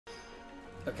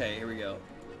Okay, here we go.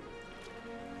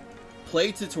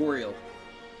 Play tutorial.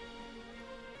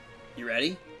 You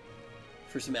ready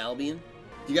for some Albion?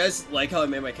 Do you guys like how I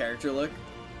made my character look?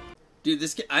 Dude,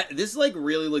 this like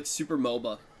really looks super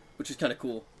MOBA, which is kind of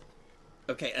cool.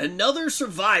 Okay, another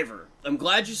survivor. I'm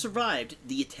glad you survived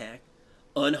the attack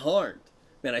unharmed.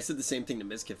 Man, I said the same thing to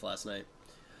Mizkif last night.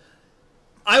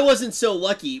 I wasn't so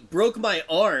lucky. Broke my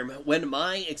arm when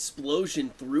my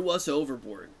explosion threw us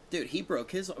overboard. Dude, he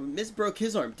broke his arm. Miz broke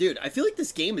his arm. Dude, I feel like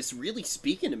this game is really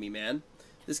speaking to me, man.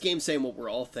 This game's saying what we're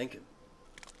all thinking.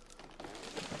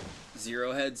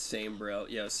 Zero head, same bro.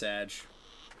 Yo, Sag.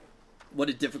 What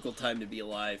a difficult time to be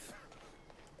alive.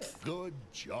 Good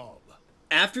job.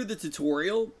 After the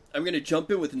tutorial, I'm going to jump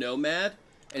in with Nomad,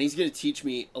 and he's going to teach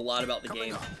me a lot about the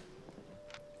game.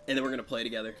 And then we're going to play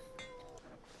together.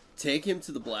 Take him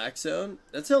to the black zone.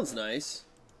 That sounds nice.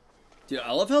 Dude,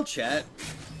 I love how chat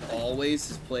always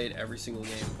has played every single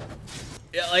game.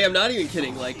 Yeah, like, I'm not even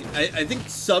kidding. Like, I think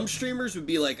some streamers would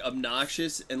be, like,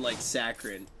 obnoxious and, like,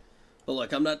 saccharine. But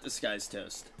look, I'm not this guy's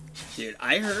Toast. Dude,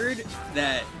 I heard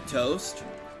that Toast,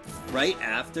 right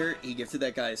after he gifted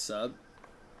that guy a sub,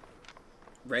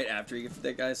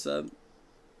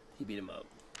 he beat him up.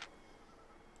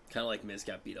 Kind of like Miz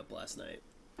got beat up last night.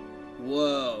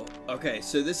 Whoa. Okay,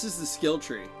 so this is the skill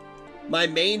tree. My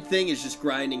main thing is just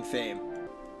grinding fame.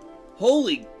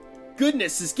 Holy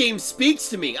goodness, this game speaks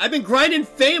to me. I've been grinding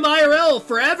fame IRL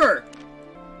forever.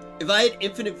 If I had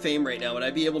infinite fame right now, would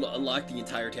I be able to unlock the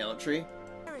entire talent tree?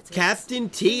 Captain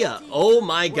Tia. Oh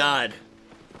my god.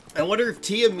 I wonder if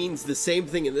Tia means the same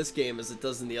thing in this game as it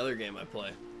does in the other game I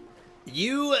play.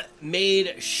 You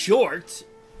made short.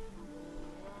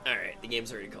 Alright, the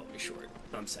game's already called me short.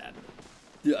 I'm sad.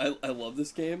 Dude, I love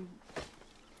this game.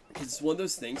 It's one of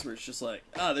those things where it's just like,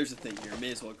 ah, there's a thing here,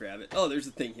 may as well grab it. Oh, there's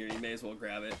a thing here, you may as well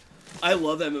grab it. I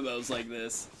love MMOs like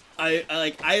this.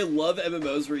 I love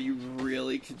MMOs where you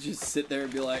really could just sit there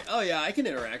and be like, oh yeah, I can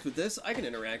interact with this. I can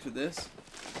interact with this.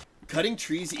 Cutting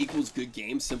trees equals good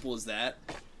game, simple as that.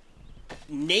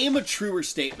 Name a truer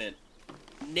statement.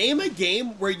 Name a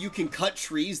game where you can cut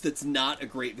trees that's not a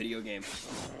great video game.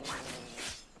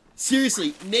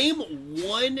 Seriously, name a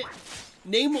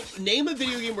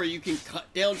video game where you can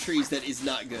cut down trees that is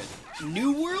not good.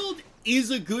 New World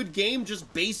is a good game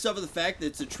just based off of the fact that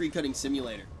it's a tree cutting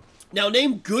simulator. Now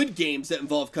name good games that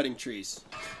involve cutting trees.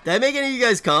 Did I make any of you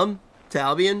guys come to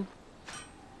Albion?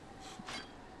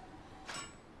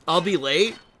 I'll be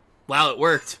late. Wow, it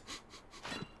worked.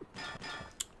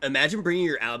 Imagine bringing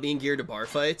your Albion gear to bar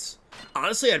fights.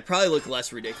 Honestly, I'd probably look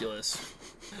less ridiculous.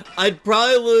 I'd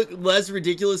probably look less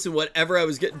ridiculous in whatever I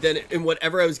was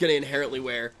getting inherently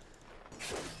wear.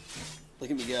 Look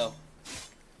at me go.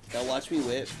 Now watch me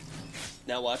whip.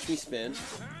 Now watch me spin.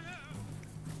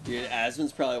 Dude,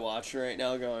 Asmon's probably watching right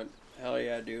now going, hell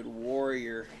yeah, dude,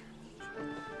 warrior.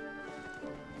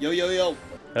 Yo, yo, yo.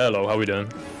 Hello, how we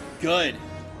doing? Good.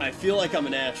 I feel like I'm a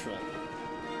natural.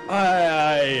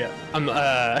 Yeah,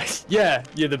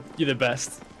 you're the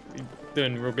best. You're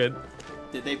doing real good.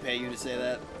 Did they pay you to say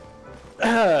that?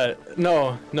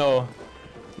 No.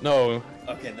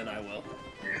 Okay, then I will.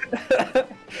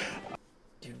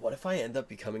 Dude, what if I end up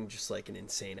becoming just like an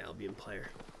insane Albion player?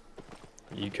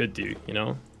 You could do, you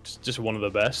know? Just one of the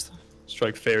best.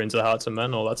 Strike fear into the hearts of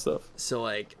men, all that stuff. So,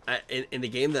 like, in the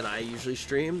game that I usually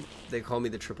stream, they call me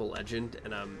the triple legend,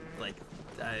 and I'm, like,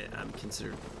 I'm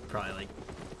considered probably, like,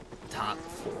 top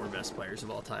 4 best players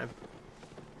of all time.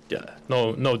 Yeah,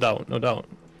 no doubt.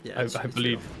 Yeah, I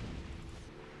believe.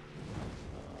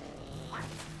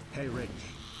 Hey Rich,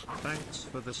 thanks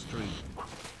for the stream.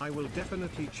 I will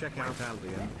definitely check out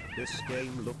Albion. This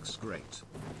game looks great.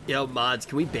 Yo, mods,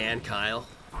 can we ban Kyle?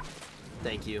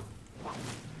 Thank you.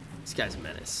 This guy's a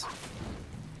menace.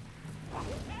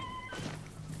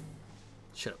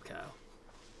 Shut up, Kyle.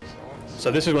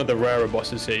 So this is one of the rarer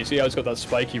bosses here. You see how it's got that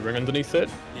spiky ring underneath it?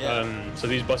 Yeah. So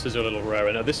these bosses are a little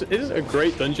rarer. Now this is a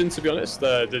great dungeon, to be honest.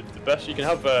 The best you can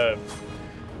have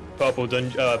purple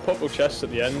chests at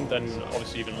the end, and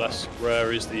obviously even less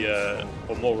rare is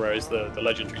or more rare is the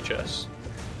legendary chest.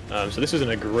 So this isn't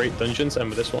a great dungeon to end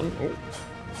with this one. Ooh.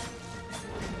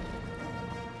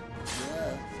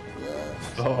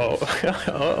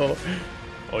 Uh-oh.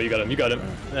 Oh, you got him.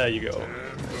 There you go.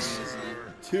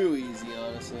 Too easy,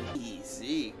 honestly.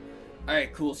 Easy.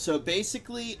 Alright, cool. So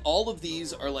basically, all of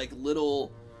these are like little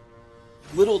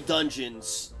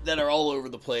dungeons that are all over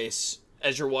the place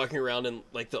as you're walking around in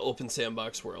like the open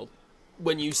sandbox world.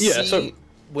 When you see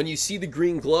the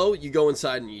green glow, you go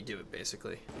inside and you do it,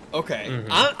 basically. Okay,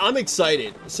 I'm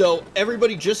excited. So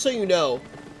everybody, just so you know,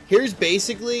 here's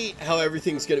basically how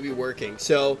everything's going to be working.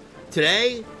 So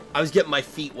today, I was getting my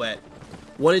feet wet.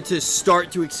 wanted to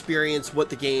start to experience what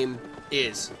the game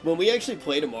is. When we actually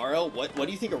play tomorrow, what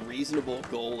do you think a reasonable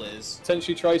goal is?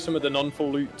 Potentially try some of the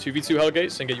non-full loot 2v2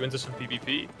 Hellgates and get you into some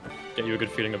PvP. Get you a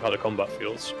good feeling of how the combat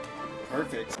feels.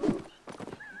 Perfect.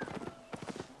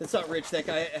 That's not Rich, that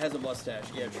guy has a mustache.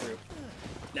 Yeah, true.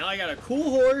 Now I got a cool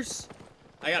horse.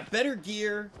 I got better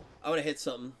gear. I want to hit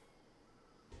something.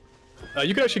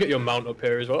 You can actually get your mount up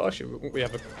here as well. Actually, we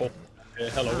have a... Oh, yeah,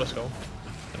 hello, let's go.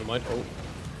 Never mind. Oh.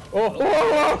 Oh,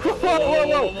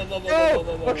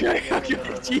 whoa, okay,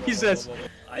 Jesus.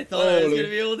 I thought I was gonna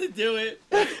be able to do it.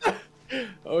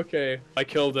 Okay, I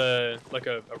killed like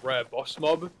a rare boss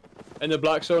mob in the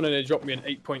black zone, and it dropped me an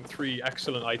 8.3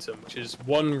 excellent item, which is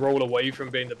one roll away from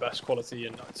being the best quality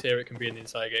and tier it can be in the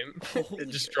entire game. It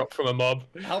just dropped from a mob.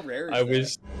 How rare is I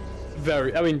was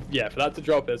very, I mean, yeah, for that to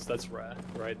drop, that's rare,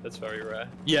 right? That's very rare.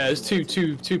 Yeah, it's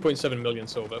 2.7 million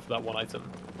silver for that one item.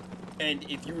 And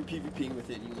if you were PvPing with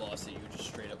it and you lost it, you would just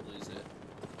straight up lose it.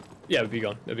 Yeah, it'd be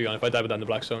gone. It'd be gone if I died with that in the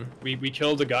black zone. We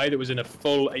killed a guy that was in a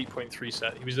full 8.3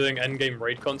 set. He was doing endgame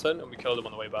raid content, and we killed him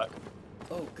on the way back.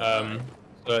 Oh god.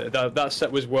 So that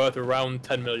set was worth around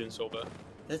 10 million silver.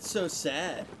 That's so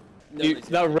sad.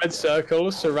 That red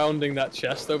circle surrounding that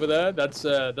chest over there, that's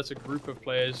a group of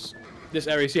players. This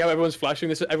area, see how everyone's flashing?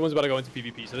 Everyone's about to go into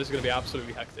PvP, so this is going to be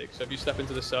absolutely hectic. So if you step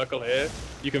into the circle here,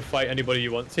 you can fight anybody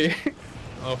you want to.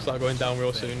 I'll start going down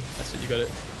real soon. That's it, you got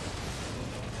it.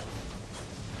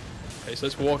 Okay, so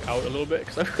let's walk out a little bit,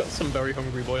 because I've got some very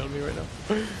hungry boy on me right now.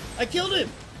 I killed him!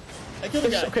 I killed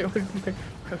a guy! Okay.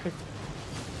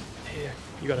 Yeah,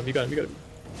 you got him.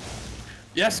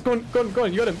 Yes, go on,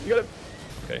 you got him.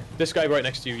 Okay, this guy right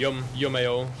next to you,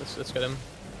 Yumeo. Let's get him.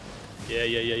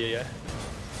 Yeah.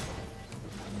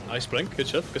 Nice blink, good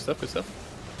stuff.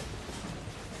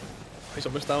 He's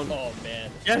almost down. Oh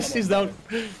man. Yes, he's down.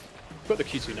 Got the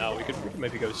Q2 now, we could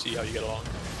maybe go see how you get along.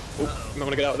 Oh, you might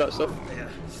want to get out of that stuff. Yeah.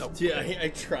 Nope. Yeah, I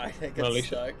tried. I got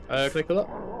stuck. Can I kill that?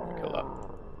 Kill that.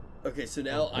 Okay, so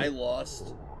now I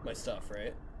lost my stuff,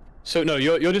 right? So no,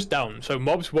 you're just down. So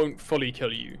mobs won't fully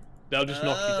kill you. They'll just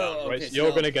knock you down, right? Okay, so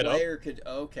you're gonna get up.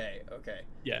 Okay.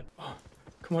 Yeah. Oh,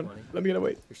 come on, let me get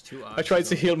away. There's two options. I tried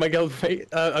to heal my guild mate.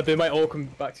 They might all come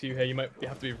back to you here. You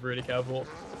have to be really careful.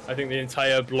 I think the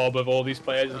entire blob of all these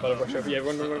players is about to rush over. Yeah,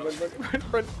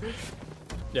 run.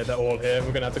 Yeah, they're all here.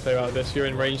 We're gonna have to clear out of this. You're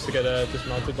in range to get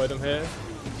dismounted by them here.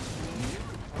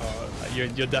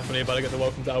 You're definitely about to get the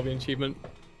Welcome to Albion achievement.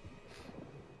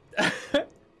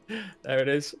 There it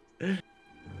is.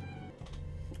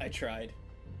 I tried.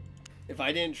 If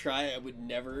I didn't try, I would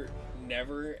never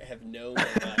have known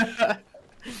that.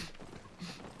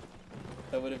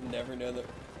 I would have never known that.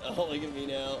 Oh, look at me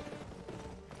now.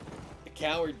 A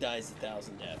coward dies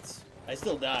 1,000 deaths. I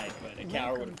still died, but a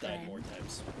coward would have died more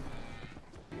times.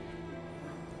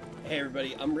 Hey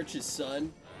everybody, I'm Rich's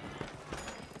son.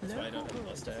 That's why I don't have a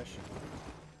mustache.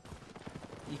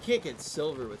 You can't get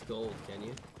silver with gold, can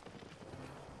you?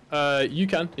 You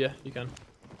can. Yeah, you can.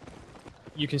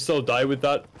 You can still die with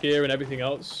that gear and everything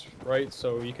else, right?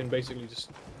 So you can basically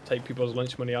just take people's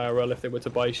lunch money IRL if they were to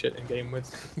buy shit in game with.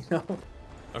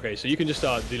 Okay, so you can just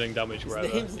start dealing damage wherever.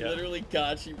 His name's literally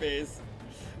Gotchi Base.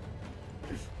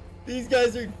 These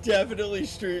guys are definitely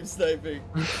stream sniping.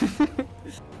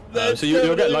 So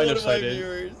you'll get line of sight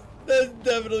in. That's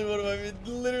definitely one of my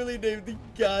literally named the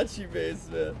Gotchi Base,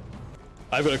 man.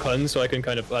 I've got a cleanse, so I can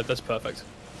kind of that's perfect.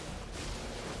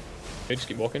 Okay, just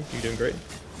keep walking. You're doing great.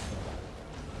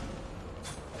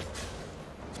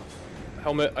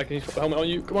 Helmet, I can put the helmet on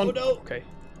you. Come on. Oh no. Okay.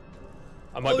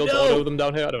 I might be able to auto them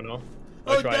down here. I don't know.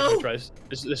 I try.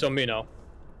 This on me now.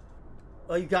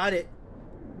 Oh, you got it.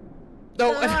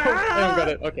 No, I don't got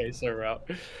it. Okay, so we're out.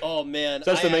 Oh man,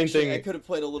 so that's the main thing. I could have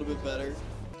played a little bit better.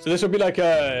 So this will be like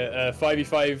a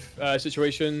 5v5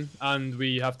 situation, and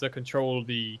we have to control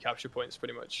the capture points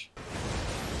pretty much.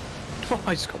 Oh,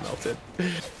 I just got melted.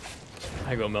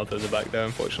 I got melted at the back there,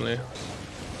 unfortunately.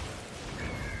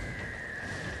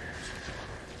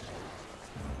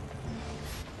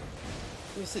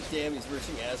 He said, damn, he's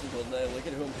rushing Asmongold, and I look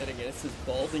at who I'm hitting against, this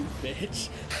balding bitch.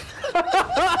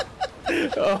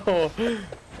 Oh.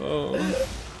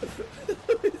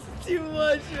 It's too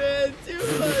much, man, too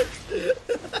much. You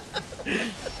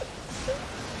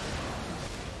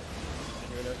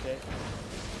doing okay?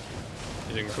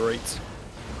 You're doing great.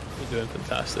 You're doing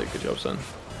fantastic. Good job, son.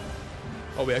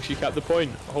 Oh, we actually capped the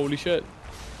point. Holy shit.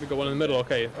 We got one in the middle.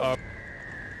 Okay.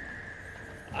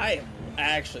 I am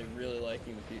actually really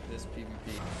liking this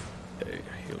PvP. Okay,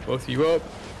 heal both of you up.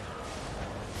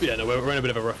 Yeah, no, we're in a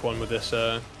bit of a rough one with this.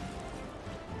 That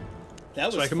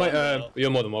was so fun, you're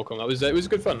more than welcome. It was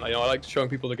good fun. I liked showing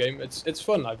people the game. It's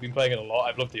fun. I've been playing it a lot.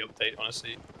 I've loved the update,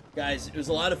 honestly. Guys, it was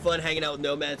a lot of fun hanging out with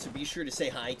Nomad, so be sure to say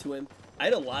hi to him. I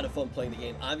had a lot of fun playing the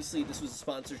game. Obviously, this was a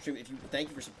sponsored stream. Thank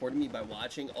you for supporting me by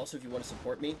watching. Also, if you want to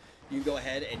support me, you can go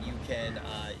ahead and you can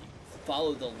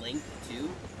follow the link, too,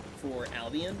 for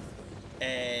Albion,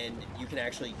 and you can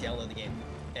actually download the game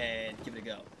and give it a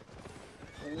go.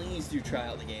 Please do try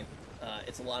out the game.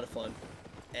 It's a lot of fun.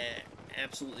 And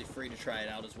absolutely free to try it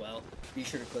out as well. Be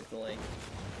sure to click the link.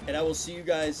 And I will see you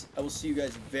guys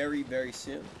very, very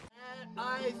soon.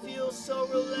 I feel so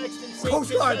relaxed and safe.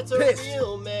 Coast Guard That's pissed. a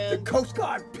real man. The Coast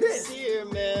Guard pissed. Here,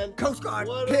 man. Coast Guard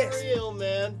what pissed. A real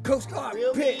man. Coast Guard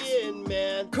Real pissed. being,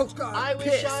 man. Coast Guard I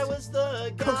pissed. wish I was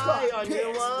the Coast guy Guard on your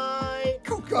pissed. line.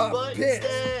 Coast Guard But pissed.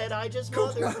 instead, I just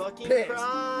Coast Guard motherfucking pissed.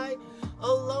 cry.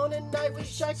 Alone and I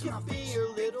wish I could be your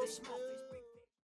little spoon.